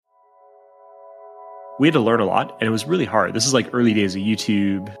We had to learn a lot, and it was really hard. This is like early days of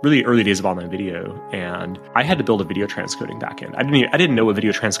YouTube, really early days of online video, and I had to build a video transcoding backend. I didn't know what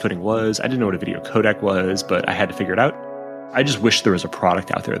video transcoding was. I didn't know what a video codec was, but I had to figure it out. I just wish there was a product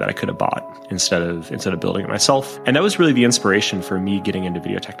out there that I could have bought instead of building it myself. And that was really the inspiration for me getting into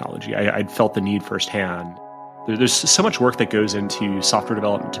video technology. I'd felt the need firsthand. There's so much work that goes into software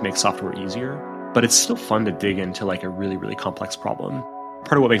development to make software easier, but it's still fun to dig into like a really, really complex problem.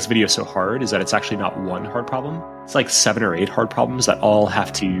 Part of what makes video so hard is that it's actually not one hard problem. It's like 7 or 8 hard problems that all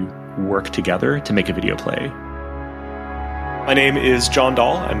have to work together to make a video play. My name is Jon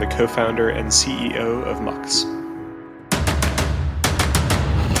Dahl. I'm the co-founder and CEO of Mux.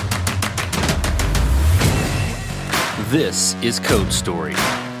 This is Code Story,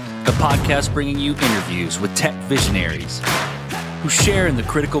 a podcast bringing you interviews with tech visionaries who share in the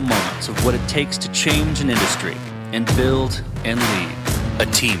critical moments of what it takes to change an industry and build and lead a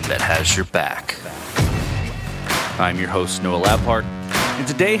team that has your back. I'm your host, Noah Labhart, and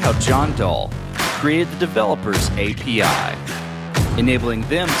today how Jon Dahl created the Developers API, enabling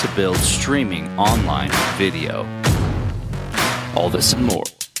them to build streaming online video. All this and more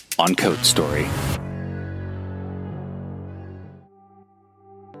on Code Story.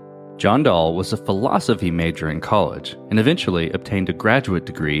 Jon Dahl was a philosophy major in college and eventually obtained a graduate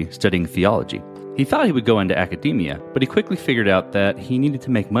degree studying theology. He thought he would go into academia, but he quickly figured out that he needed to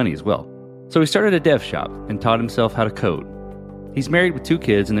make money as well. So he started a dev shop and taught himself how to code. He's married with 2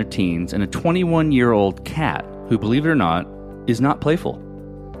 kids in their teens and a 21-year-old cat who, believe it or not, is not playful.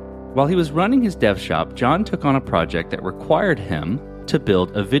 While he was running his dev shop, Jon took on a project that required him to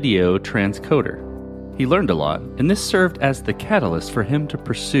build a video transcoder. He learned a lot, and this served as the catalyst for him to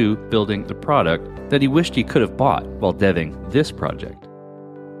pursue building the product that he wished he could have bought while deving this project.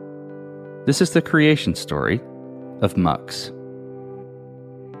 This is the creation story of Mux.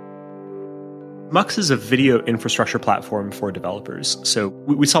 Mux is a video infrastructure platform for developers. So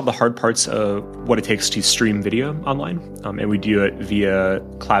we solve the hard parts of what it takes to stream video online, and we do it via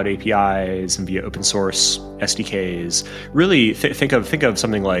cloud APIs and via open source SDKs. Really, think of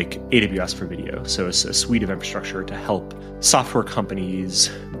something like AWS for video. So it's a suite of infrastructure to help software companies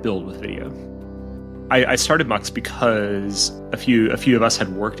build with video. I started Mux because a few of us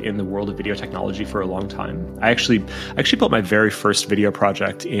had worked in the world of video technology for a long time. I actually built my very first video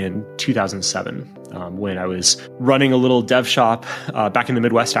project in 2007 when I was running a little dev shop back in the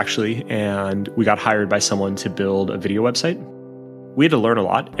Midwest, actually, and we got hired by someone to build a video website. We had to learn a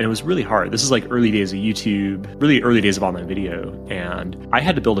lot, and it was really hard. This is like early days of YouTube, really early days of online video, and I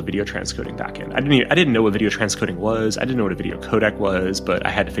had to build a video transcoding backend. I didn't know what video transcoding was. I didn't know what a video codec was, but I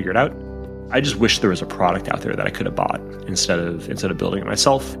had to figure it out. I just wish there was a product out there that I could have bought instead of building it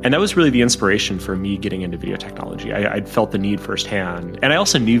myself. And that was really the inspiration for me getting into video technology. I'd felt the need firsthand. And I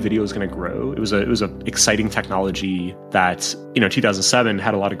also knew video was going to grow. It was an exciting technology that, 2007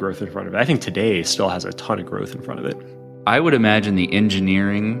 had a lot of growth in front of it. I think today still has a ton of growth in front of it. I would imagine the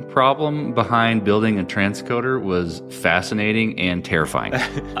engineering problem behind building a transcoder was fascinating and terrifying.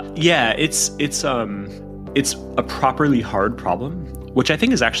 Yeah, it's a properly hard problem, which I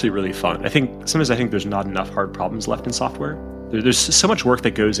think is actually really fun. Sometimes there's not enough hard problems left in software. There's so much work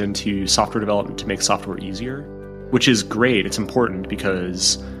that goes into software development to make software easier, which is great. It's important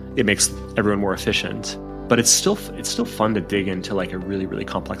because it makes everyone more efficient. But it's still fun to dig into like a really, really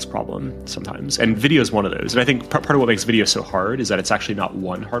complex problem sometimes. And video is one of those. And I think part of what makes video so hard is that it's actually not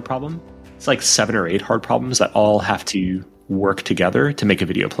one hard problem. It's like 7 or 8 hard problems that all have to work together to make a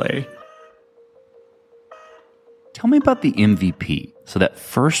video play. Tell me about the MVP. So that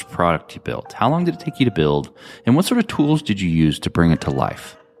first product you built, how long did it take you to build? And what sort of tools did you use to bring it to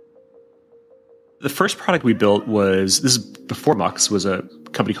life? The first product we built before Mux, was a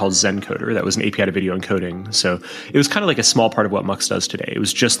company called Zencoder that was an API to video encoding. So it was kind of like a small part of what Mux does today. It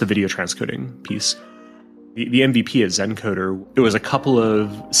was just the video transcoding piece. The MVP at Zencoder, it was a couple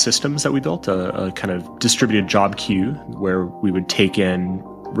of systems that we built, a kind of distributed job queue where we would take in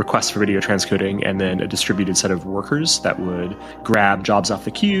requests for video transcoding and then a distributed set of workers that would grab jobs off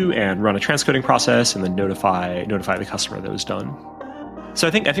the queue and run a transcoding process and then notify the customer that it was done. So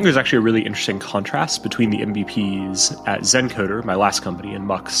I think there's actually a really interesting contrast between the MVPs at Zencoder, my last company, and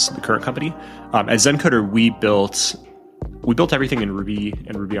Mux, the current company. At Zencoder, we built everything in Ruby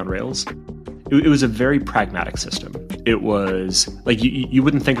and Ruby on Rails. It was a very pragmatic system. It was like you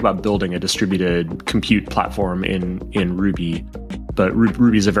wouldn't think about building a distributed compute platform in Ruby, but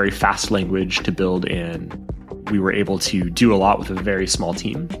Ruby is a very fast language to build in. We were able to do a lot with a very small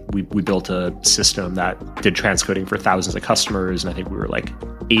team. We built a system that did transcoding for thousands of customers, and I think we were like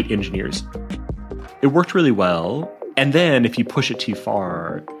 8 engineers. It worked really well. And then if you push it too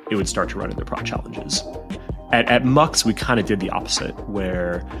far, it would start to run into prod challenges. At Mux, we kind of did the opposite,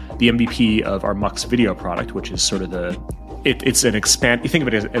 where the MVP of our Mux video product, which is sort of it's an you think of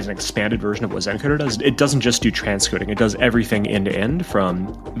it as an expanded version of what Zencoder does. It doesn't just do transcoding. It does everything end to end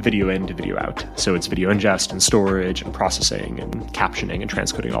from video in to video out. So it's video ingest and storage and processing and captioning and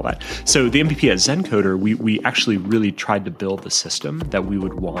transcoding, all that. So the MVP at Zencoder, we actually really tried to build the system that we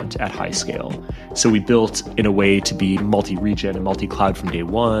would want at high scale. So we built in a way to be multi-region and multi-cloud from day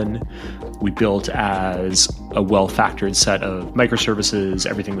one. We built as a well-factored set of microservices.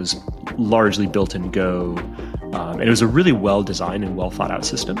 Everything was largely built in Go. And it was a really well-designed and well-thought-out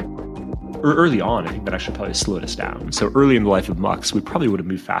system. Early on, I think that actually probably slowed us down. So early in the life of Mux, we probably would have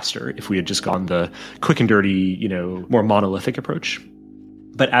moved faster if we had just gone the quick and dirty, more monolithic approach.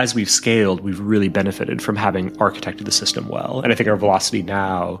 But as we've scaled, we've really benefited from having architected the system well. And I think our velocity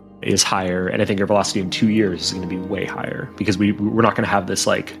now is higher. And I think our velocity in 2 years is going to be way higher because we're not going to have this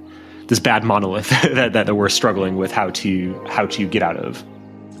bad monolith that we're struggling with how to get out of.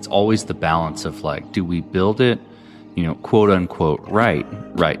 It's always the balance of do we build it, quote unquote,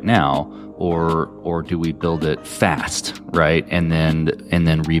 right now, or do we build it fast, right? And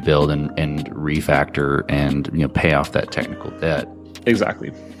then rebuild and refactor and, pay off that technical debt.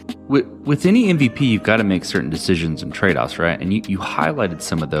 Exactly. With any MVP, you've got to make certain decisions and trade-offs, right? And you highlighted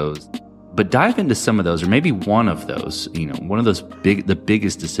some of those, but dive into some of those, or maybe one of those, one of those the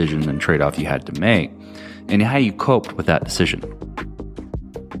biggest decision and trade-off you had to make, and how you coped with that decision.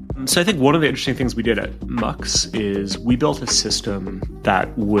 So I think one of the interesting things we did at Mux is we built a system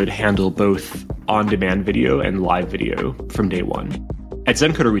that would handle both on-demand video and live video from day one. At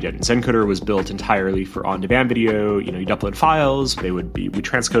Zencoder, we didn't. Zencoder was built entirely for on-demand video. You'd upload files, we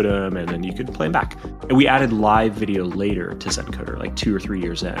transcode them, and then you could play them back. And we added live video later to Zencoder, 2 or 3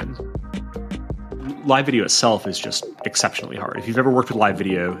 years in. Live video itself is just exceptionally hard. If you've ever worked with live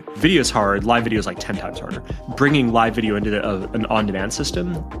video is hard. Live video is 10 times harder. Bringing live video into an on-demand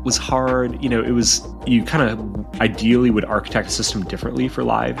system was hard. You kind of ideally would architect a system differently for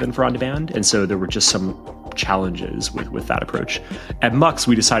live than for on-demand. And so there were just some challenges with that approach. At Mux,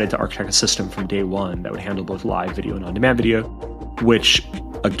 we decided to architect a system from day one that would handle both live video and on-demand video, which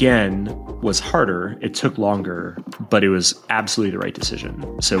again was harder. It took longer, but it was absolutely the right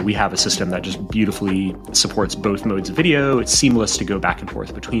decision. So we have a system that just beautifully supports both modes of video. It's seamless to go back and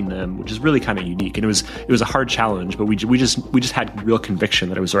forth between them, which is really kind of unique. And it was a hard challenge, but we just had real conviction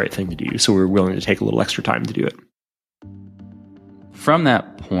that it was the right thing to do. So we were willing to take a little extra time to do it. From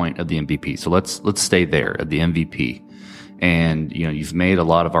that point of the MVP, so let's stay there at the MVP. And you've made a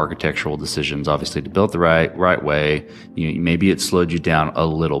lot of architectural decisions, obviously, to build the right way. Maybe it slowed you down a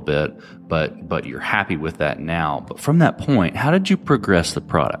little bit, but you're happy with that now. But from that point, how did you progress the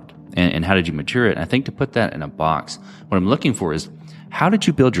product, and how did you mature it? And I think to put that in a box, what I'm looking for is how did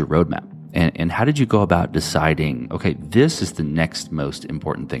you build your roadmap, and how did you go about deciding, okay, this is the next most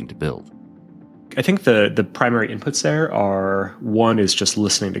important thing to build? I think the primary inputs there are, one is just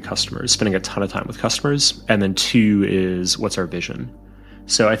listening to customers, spending a ton of time with customers, and then two is what's our vision.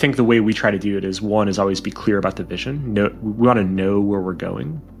 So I think the way we try to do it is, one is always be clear about the vision. We want to know where we're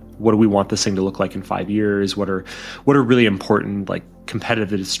going. What do we want this thing to look like in 5 years? What are really important,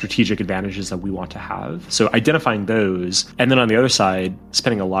 competitive strategic advantages that we want to have? So identifying those, and then on the other side,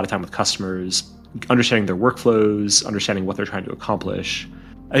 spending a lot of time with customers, understanding their workflows, understanding what they're trying to accomplish.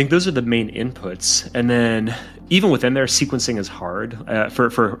 I think those are the main inputs. And then even within there, sequencing is hard.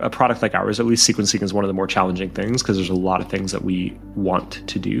 For a product like ours, at least, sequencing is one of the more challenging things because there's a lot of things that we want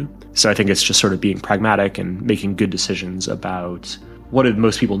to do. So I think it's just sort of being pragmatic and making good decisions about what do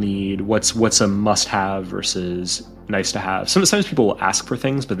most people need, what's a must-have versus nice to have. Sometimes people will ask for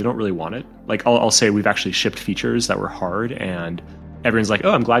things, but they don't really want it. I'll say we've actually shipped features that were hard, and everyone's like,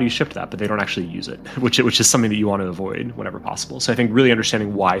 oh, I'm glad you shipped that, but they don't actually use it, which is something that you want to avoid whenever possible. So I think really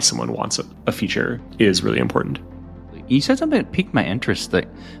understanding why someone wants a feature is really important. You said something that piqued my interest,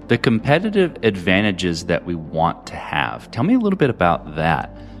 the competitive advantages that we want to have. Tell me a little bit about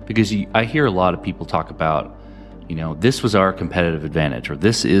that, because I hear a lot of people talk about, this was our competitive advantage, or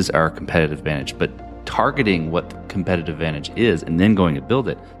this is our competitive advantage, but targeting what the competitive advantage is and then going to build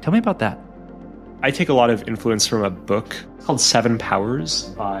it. Tell me about that. I take a lot of influence from a book called 7 Powers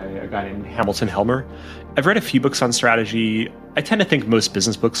by a guy named Hamilton Helmer. I've read a few books on strategy. I tend to think most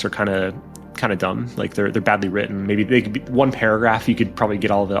business books are kind of dumb. They're badly written. Maybe they could be one paragraph, you could probably get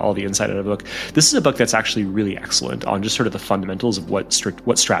all the insight out of a book. This is a book that's actually really excellent on just sort of the fundamentals of what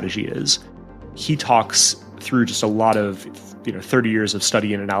strategy is. He talks through just a lot of 30 years of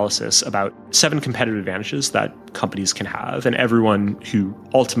study and analysis about 7 competitive advantages that companies can have. And everyone who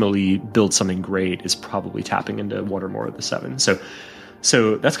ultimately builds something great is probably tapping into one or more of the 7. So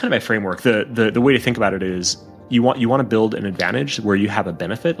So that's kind of my framework. The way to think about it is you want to build an advantage where you have a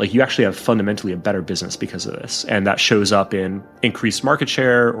benefit. Like you actually have fundamentally a better business because of this. And that shows up in increased market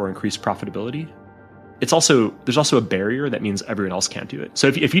share or increased profitability. There's also a barrier that means everyone else can't do it. So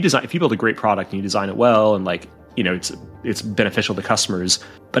if you build a great product and you design it well and it's beneficial to customers,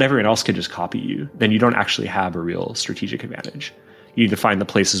 but everyone else can just copy you, then you don't actually have a real strategic advantage. You need to find the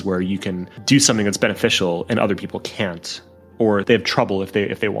places where you can do something that's beneficial and other people can't, or they have trouble if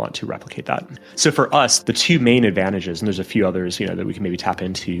they want to replicate that. So for us, the two main advantages, and there's a few others, that we can maybe tap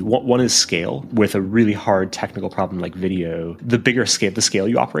into. One is scale. With a really hard technical problem like video, the scale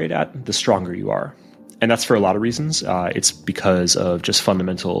you operate at, the stronger you are. And that's for a lot of reasons. It's because of just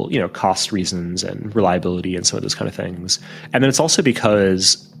fundamental, cost reasons and reliability and some of those kind of things. And then it's also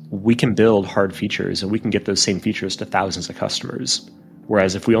because we can build hard features and we can get those same features to thousands of customers.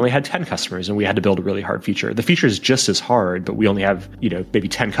 Whereas if we only had 10 customers and we had to build a really hard feature, the feature is just as hard, but we only have, maybe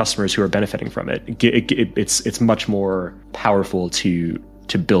 10 customers who are benefiting from it. It's much more powerful to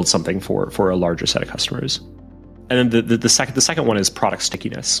build something for a larger set of customers. And then the second one is product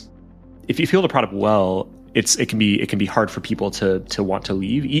stickiness. If you feel the product well, it can be hard for people to want to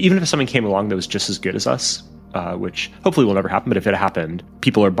leave, even if something came along that was just as good as us, which hopefully will never happen. But if it happened,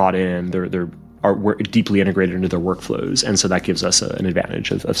 people are bought in. We're deeply integrated into their workflows, and so that gives us an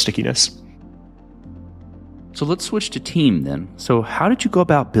advantage of stickiness. So let's switch to team then. So how did you go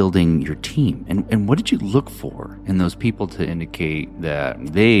about building your team, and what did you look for in those people to indicate that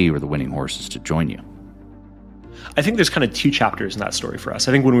they were the winning horses to join you? I think there's kind of two chapters in that story for us.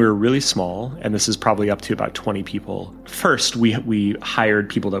 I think when we were really small, and this is probably up to about 20 people, first we hired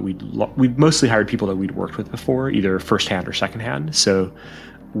people that we mostly hired people that we'd worked with before, either firsthand or secondhand. So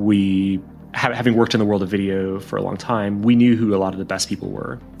having worked in the world of video for a long time, we knew who a lot of the best people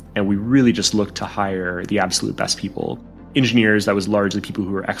were. And we really just looked to hire the absolute best people. Engineers, that was largely people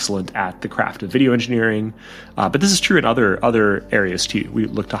who were excellent at the craft of video engineering. But this is true in other areas too. We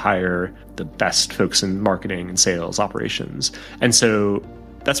look to hire the best folks in marketing and sales operations. And so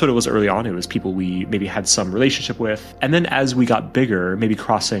that's what it was early on. It was people we maybe had some relationship with. And then as we got bigger, maybe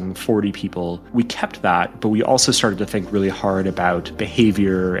crossing 40 people, we kept that, but we also started to think really hard about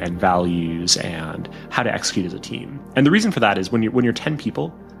behavior and values and how to execute as a team. And the reason for that is when you're 10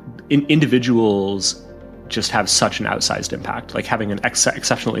 people, individuals just have such an outsized impact. Like having an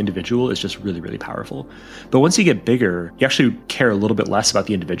exceptional individual is just really, really powerful. But once you get bigger, you actually care a little bit less about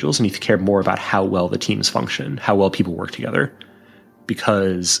the individuals and you care more about how well the teams function, how well people work together.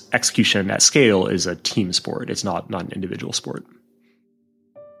 Because execution at scale is a team sport. It's not an individual sport.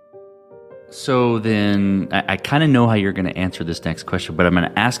 So then I kind of know how you're going to answer this next question, but I'm going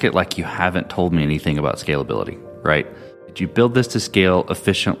to ask it like you haven't told me anything about scalability, right? Did you build this to scale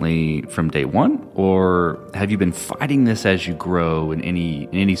efficiently from day one, or have you been fighting this as you grow in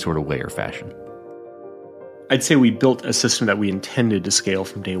any sort of way or fashion? I'd say we built a system that we intended to scale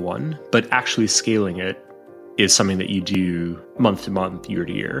from day one, but actually scaling it is something that you do month to month, year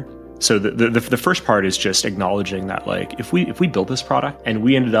to year. So the first part is just acknowledging that, like, if we built this product and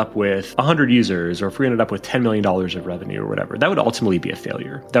we ended up with 100 users, or if we ended up with $10 million of revenue or whatever, that would ultimately be a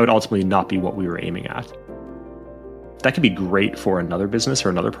failure. That would ultimately not be what we were aiming at. That could be great for another business or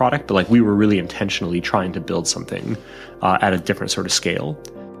another product, but like we were really intentionally trying to build something at a different sort of scale.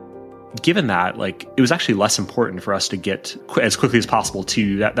 Given that, like, it was actually less important for us to get as quickly as possible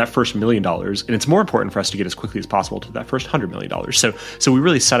to that first $1 million, and it's more important for us to get as quickly as possible to that first $100 million. So we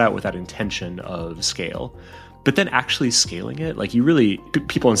really set out with that intention of scale. But then actually scaling it, like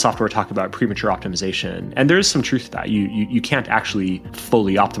people in software talk about premature optimization, and there is some truth to that. You can't actually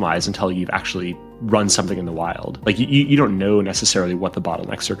fully optimize until you've actually run something in the wild. Like you don't know necessarily what the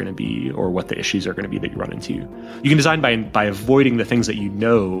bottlenecks are going to be or what the issues are going to be that you run into. You can design by avoiding the things that you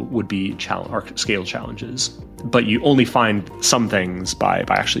know would be scale challenges, but you only find some things by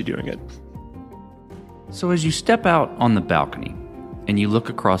actually doing it. So as you step out on the balcony and you look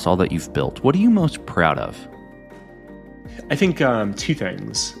across all that you've built, what are you most proud of? I think two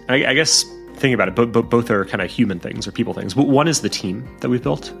things. I guess thinking about it, both are kind of human things or people things. One is the team that we've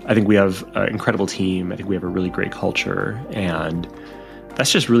built. I think we have an incredible team. I think we have a really great culture, and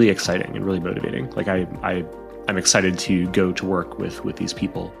that's just really exciting and really motivating. Like I'm excited to go to work with these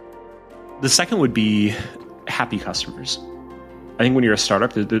people. The second would be happy customers. I think when you're a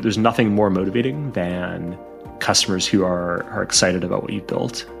startup, there's nothing more motivating than customers who are excited about what you've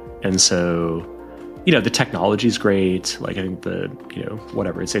built. And so, the technology is great. Like I think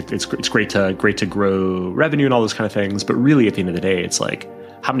whatever, it's great to grow revenue and all those kind of things. But really, at the end of the day, it's like,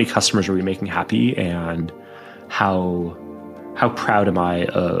 how many customers are we making happy, and how proud am I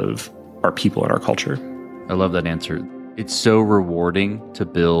of our people and our culture? I love that answer. It's so rewarding to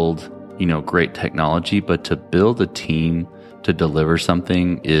build, great technology, but to build a team to deliver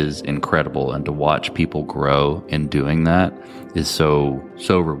something is incredible. And to watch people grow in doing that is so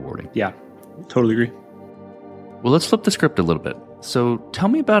rewarding. Yeah, totally agree. Well, let's flip the script a little bit. So tell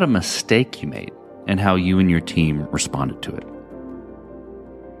me about a mistake you made and how you and your team responded to it.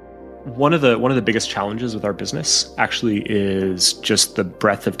 One of the biggest challenges with our business actually is just the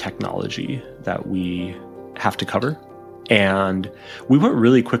breadth of technology that we have to cover. And we went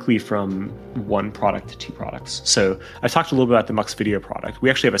really quickly from one product to two products. So I talked a little bit about the Mux Video product. We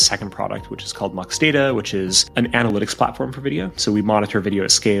actually have a second product, which is called Mux Data, which is an analytics platform for video. So we monitor video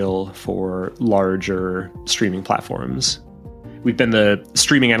at scale for larger streaming platforms. We've been the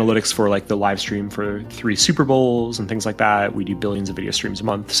streaming analytics for like the live stream for 3 Super Bowls and things like that. We do billions of video streams a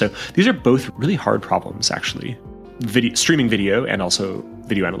month. So these are both really hard problems, actually. Streaming video and also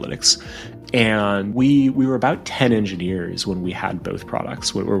video analytics. And we were about 10 engineers when we had both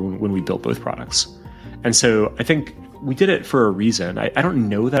products, or when we built both products. And so I think we did it for a reason. I don't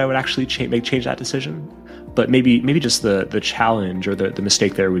know that I would actually change that decision, but maybe just the challenge or the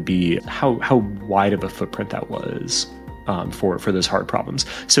mistake there would be how wide of a footprint that was for those hard problems.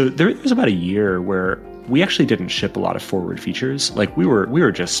 So there was about a year where we actually didn't ship a lot of forward features. Like we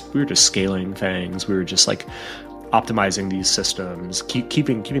were just scaling things. We were just like optimizing these systems,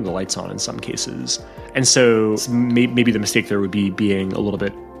 keeping the lights on in some cases. And so maybe the mistake there would be being a little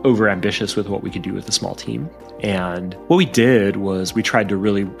bit overambitious with what we could do with a small team. And what we did was we tried to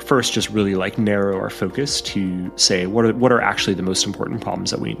really like narrow our focus to say what are actually the most important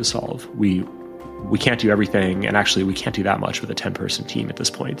problems that we need to solve. We can't do everything, and actually we can't do that much with a 10-person team at this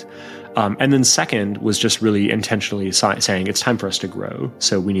point. And then second was just really intentionally saying it's time for us to grow.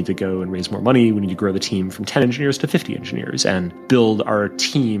 So we need to go and raise more money. We need to grow the team from 10 engineers to 50 engineers and build our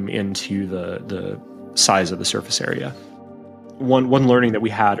team into the size of the surface area. One learning that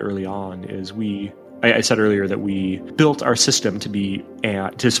we had early on is I said earlier that we built our system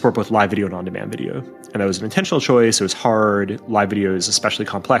to support both live video and on-demand video. And that was an intentional choice. It was hard. Live video is especially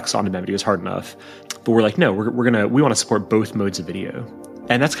complex. On-demand video is hard enough. But we're like, no, we want to support both modes of video.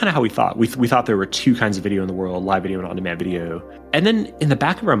 And that's kind of how we thought. We thought there were two kinds of video in the world, live video and on-demand video. And then in the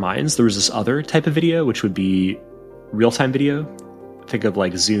back of our minds, there was this other type of video, which would be real-time video. Think of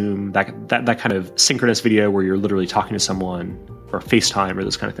like Zoom, that kind of synchronous video where you're literally talking to someone, or FaceTime or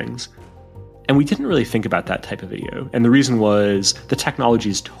those kind of things. And we didn't really think about that type of video. And the reason was the technology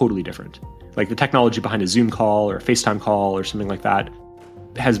is totally different. Like the technology behind a Zoom call or a FaceTime call or something like that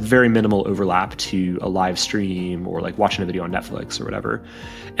has very minimal overlap to a live stream or like watching a video on Netflix or whatever.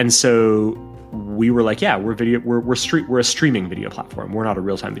 And so we were like, yeah, we're a streaming video platform. We're not a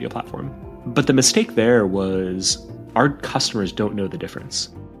real-time video platform. But the mistake there was our customers don't know the difference.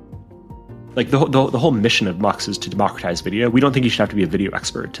 Like the whole mission of Mux is to democratize video. We don't think you should have to be a video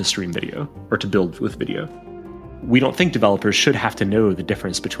expert to stream video or to build with video. We don't think developers should have to know the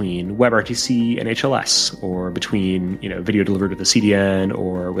difference between WebRTC and HLS, or between video delivered with a CDN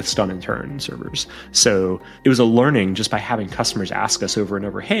or with stun and turn servers. So it was a learning just by having customers ask us over and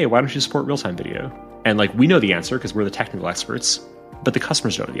over, hey, why don't you support real-time video? And like we know the answer because we're the technical experts, but the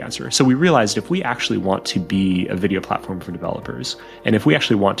customers don't know the answer. So we realized if we actually want to be a video platform for developers, and if we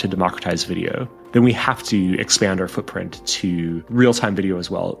actually want to democratize video, then we have to expand our footprint to real-time video as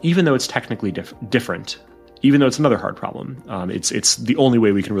well, even though it's technically different, even though it's another hard problem. It's the only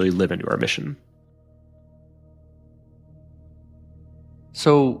way we can really live into our mission.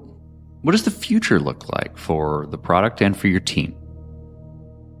 So what does the future look like for the product and for your team?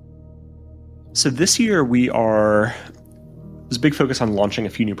 So this year there's a big focus on launching a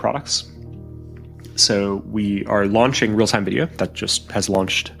few new products. So we are launching real-time video that just has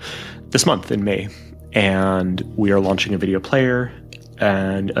launched this month in May. And we are launching a video player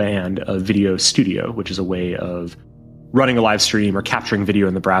and a video studio, which is a way of running a live stream or capturing video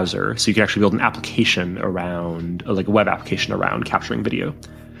in the browser. So you can actually build an application around, like a web application around capturing video.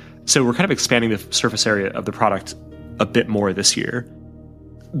 So we're kind of expanding the surface area of the product a bit more this year.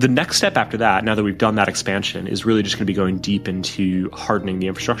 The next step after that, now that we've done that expansion, is really just going to be going deep into hardening the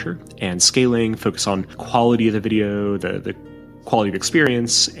infrastructure and scaling, focus on quality of the video, the quality of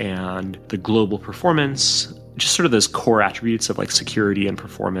experience, and the global performance, just sort of those core attributes of like security and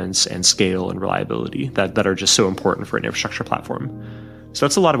performance and scale and reliability that are just so important for an infrastructure platform. So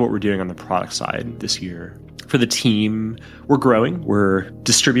that's a lot of what we're doing on the product side this year. For the team, we're growing. We're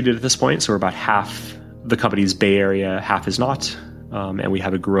distributed at this point, so we're about half the company's Bay Area, half is not. And we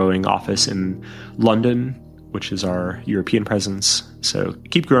have a growing office in London which is our European presence. So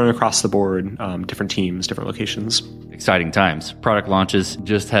keep growing across the board, different teams, different locations. Exciting times. Product launches,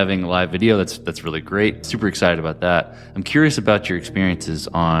 just having live video, that's really great. Super excited about that. I'm curious about your experiences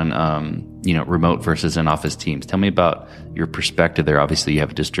on remote versus in-office teams. Tell me about your perspective there. Obviously, you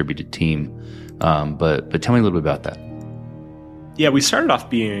have a distributed team, but tell me a little bit about that. Yeah, we started off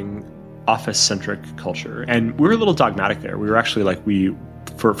being office-centric culture, and we were a little dogmatic there. We were actually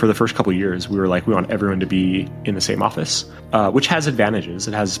for the first couple of years, we were like, we want everyone to be in the same office, which has advantages.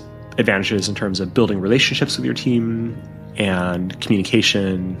 It has advantages in terms of building relationships with your team and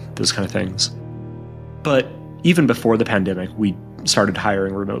communication, those kind of things. But even before the pandemic, we started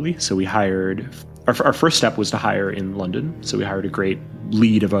hiring remotely. So we hired, our first step was to hire in London. So we hired a great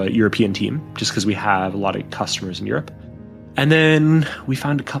lead of a European team, just because we have a lot of customers in Europe. And then we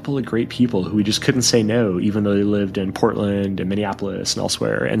found a couple of great people who we just couldn't say no, even though they lived in Portland and Minneapolis and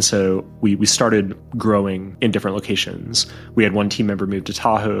elsewhere. And so we started growing in different locations. We had one team member move to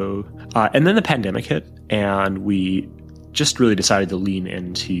Tahoe, and then the pandemic hit, and we just really decided to lean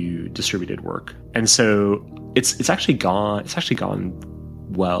into distributed work. And so it's actually gone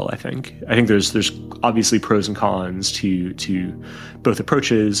well, I think. I think there's obviously pros and cons to both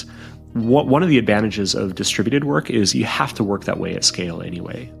approaches. One of the advantages of distributed work is you have to work that way at scale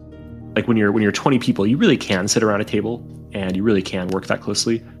anyway. Like when you're 20 people, you really can sit around a table and you really can work that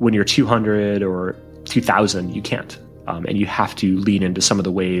closely. When you're 200 or 2,000, you can't. And you have to lean into some of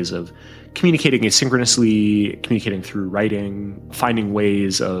the ways of communicating asynchronously, communicating through writing, finding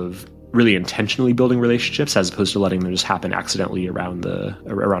ways of really intentionally building relationships as opposed to letting them just happen accidentally around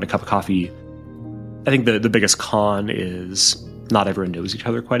a cup of coffee. I think the biggest con is not everyone knows each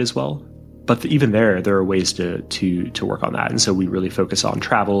other quite as well. But even there are ways to work on that. And so we really focus on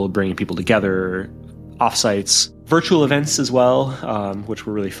travel, bringing people together, offsites, virtual events as well, which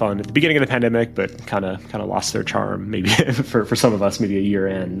were really fun at the beginning of the pandemic, but kind of lost their charm maybe for some of us, maybe a year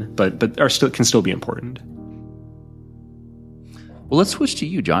in, but can still be important. Well, let's switch to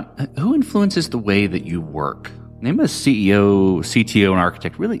you, Jon. Who influences the way that you work? Name a CEO, CTO, and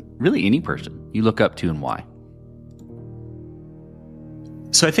architect, really any person you look up to and why.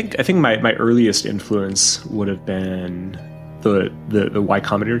 So I think my earliest influence would have been the Y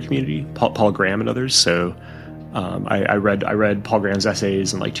Combinator community, Paul Graham and others. So I read Paul Graham's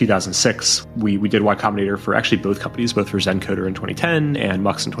essays in 2006. We did Y Combinator for actually both companies, both for ZenCoder in 2010 and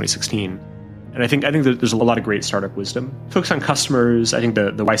Mux in 2016. And I think that there's a lot of great startup wisdom. Focus on customers. I think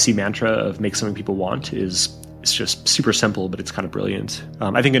the YC mantra of make something people want is just super simple, but it's kind of brilliant.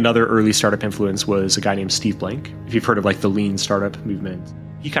 I think another early startup influence was a guy named Steve Blank. If you've heard of the lean startup movement,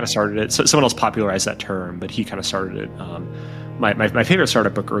 he kind of started it. So someone else popularized that term, but he kind of started it. My favorite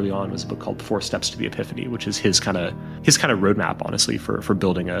startup book early on was a book called 4 Steps to the Epiphany, which is his kind of roadmap, honestly, for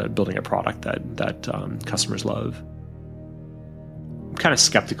building a product that customers love. I'm kind of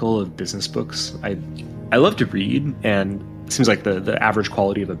skeptical of business books. I love to read, and it seems like the average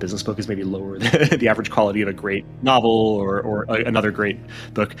quality of a business book is maybe lower than the average quality of a great novel or another great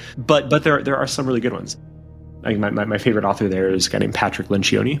book. But there are some really good ones. I think my favorite author there is a guy named Patrick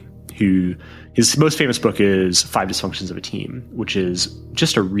Lencioni, who his most famous book is 5 Dysfunctions of a Team, which is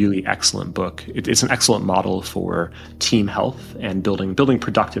just a really excellent book. It's an excellent model for team health and building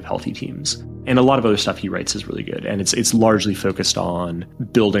productive, healthy teams. And a lot of other stuff he writes is really good. And it's largely focused on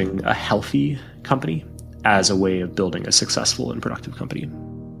building a healthy company as a way of building a successful and productive company.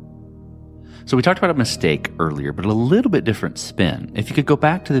 So we talked about a mistake earlier, but a little bit different spin. If you could go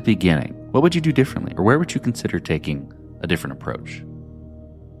back to the beginning, what would you do differently? Or where would you consider taking a different approach?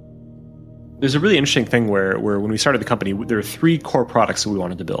 There's a really interesting thing where when we started the company, there are 3 core products that we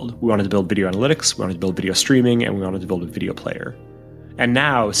wanted to build. We wanted to build video analytics, we wanted to build video streaming, and we wanted to build a video player. And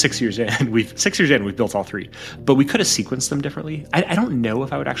now, 6 years in, we've built all 3. But we could have sequenced them differently. I don't know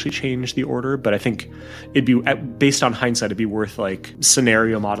if I would actually change the order, but I think it'd be, based on hindsight, it'd be worth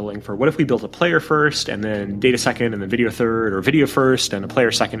scenario modeling for what if we built a player first and then data second and then video third, or video first and a player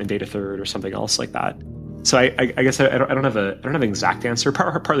second and data third, or something else like that. So I guess I don't have an exact answer,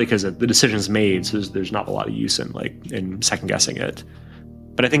 partly because the decision's made, so there's not a lot of use in second guessing it.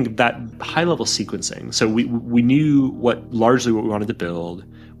 But I think that high-level sequencing, so we knew largely what we wanted to build.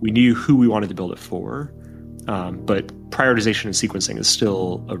 We knew who we wanted to build it for. But prioritization and sequencing is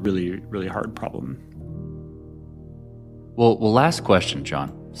still a really, really hard problem. Well, last question,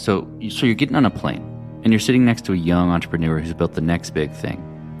 Jon. So you're getting on a plane, and you're sitting next to a young entrepreneur who's built the next big thing.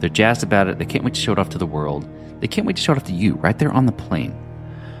 They're jazzed about it. They can't wait to show it off to the world. They can't wait to show it off to you right there on the plane.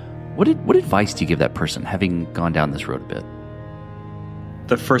 What advice do you give that person, having gone down this road a bit?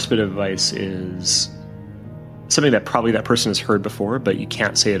 The first bit of advice is something that probably that person has heard before, but you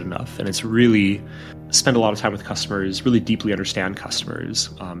can't say it enough. And it's really spend a lot of time with customers, really deeply understand customers.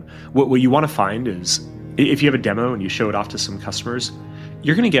 What you want to find is if you have a demo and you show it off to some customers,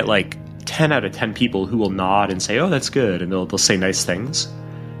 you're going to get like 10 out of 10 people who will nod and say, "Oh, that's good," and they'll say nice things.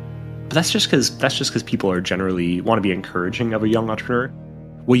 But that's just because people are generally want to be encouraging of a young entrepreneur.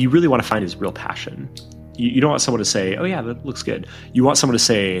 What you really want to find is real passion. You don't want someone to say, "Oh yeah, that looks good." You want someone to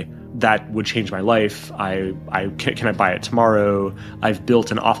say, "That would change my life. Can I buy it tomorrow? I've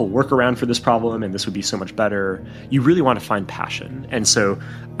built an awful workaround for this problem, and this would be so much better." You really want to find passion, and so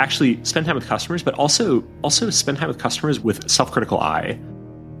actually spend time with customers, but also spend time with customers with self-critical eye.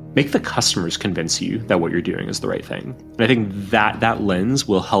 Make the customers convince you that what you're doing is the right thing. And I think that lens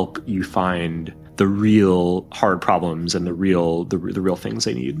will help you find the real hard problems and the real things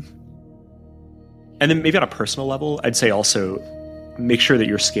they need. And then maybe on a personal level, I'd say also make sure that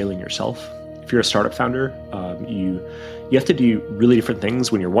you're scaling yourself. If you're a startup founder, you have to do really different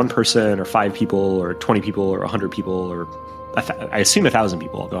things when you're one person or 5 people or 20 people or 100 people or I assume 1,000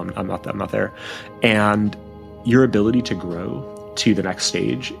 people, although I'm not there. And your ability to grow to the next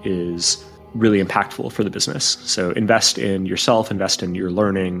stage is really impactful for the business. So invest in yourself, invest in your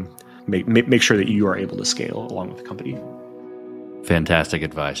learning, make sure that you are able to scale along with the company. Fantastic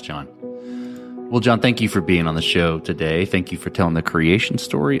advice, Jon. Well, Jon, thank you for being on the show today. Thank you for telling the creation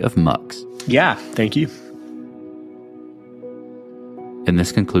story of Mux. Yeah, thank you. And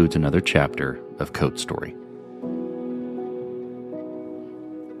this concludes another chapter of Code Story.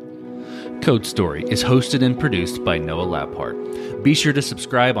 Code Story is hosted and produced by Noah Labhart. Be sure to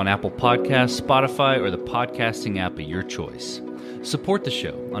subscribe on Apple Podcasts, Spotify, or the podcasting app of your choice. Support the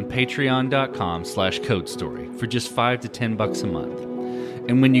show on patreon.com/codestory for just $5 to $10 a month.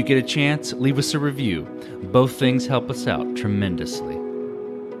 And when you get a chance, leave us a review. Both things help us out tremendously.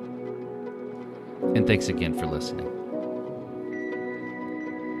 And thanks again for listening.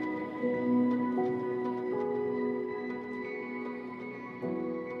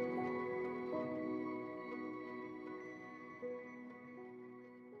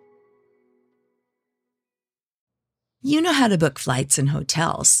 You know how to book flights and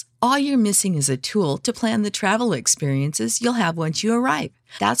hotels. All you're missing is a tool to plan the travel experiences you'll have once you arrive.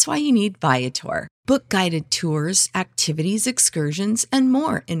 That's why you need Viator. Book guided tours, activities, excursions, and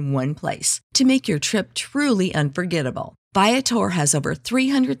more in one place to make your trip truly unforgettable. Viator has over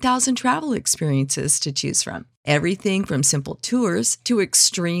 300,000 travel experiences to choose from. Everything from simple tours to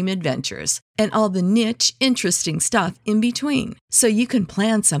extreme adventures and all the niche, interesting stuff in between. So you can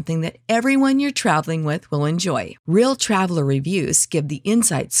plan something that everyone you're traveling with will enjoy. Real traveler reviews give the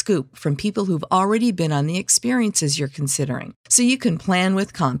inside scoop from people who've already been on the experiences you're considering. So you can plan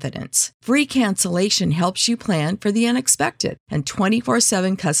with confidence. Free cancellation helps you plan for the unexpected. And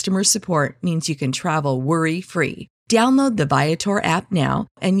 24/7 customer support means you can travel worry-free. Download the Viator app now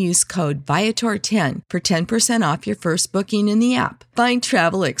and use code Viator10 for 10% off your first booking in the app. Find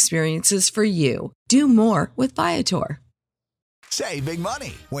travel experiences for you. Do more with Viator. Save big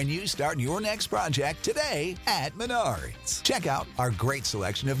money when you start your next project today at Menards. Check out our great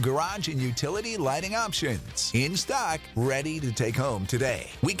selection of garage and utility lighting options. In stock, ready to take home today.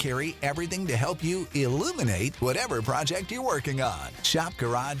 We carry everything to help you illuminate whatever project you're working on. Shop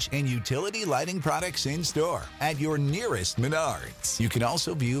garage and utility lighting products in store at your nearest Menards. You can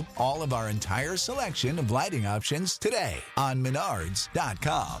also view all of our entire selection of lighting options today on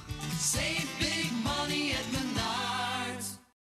Menards.com. Save big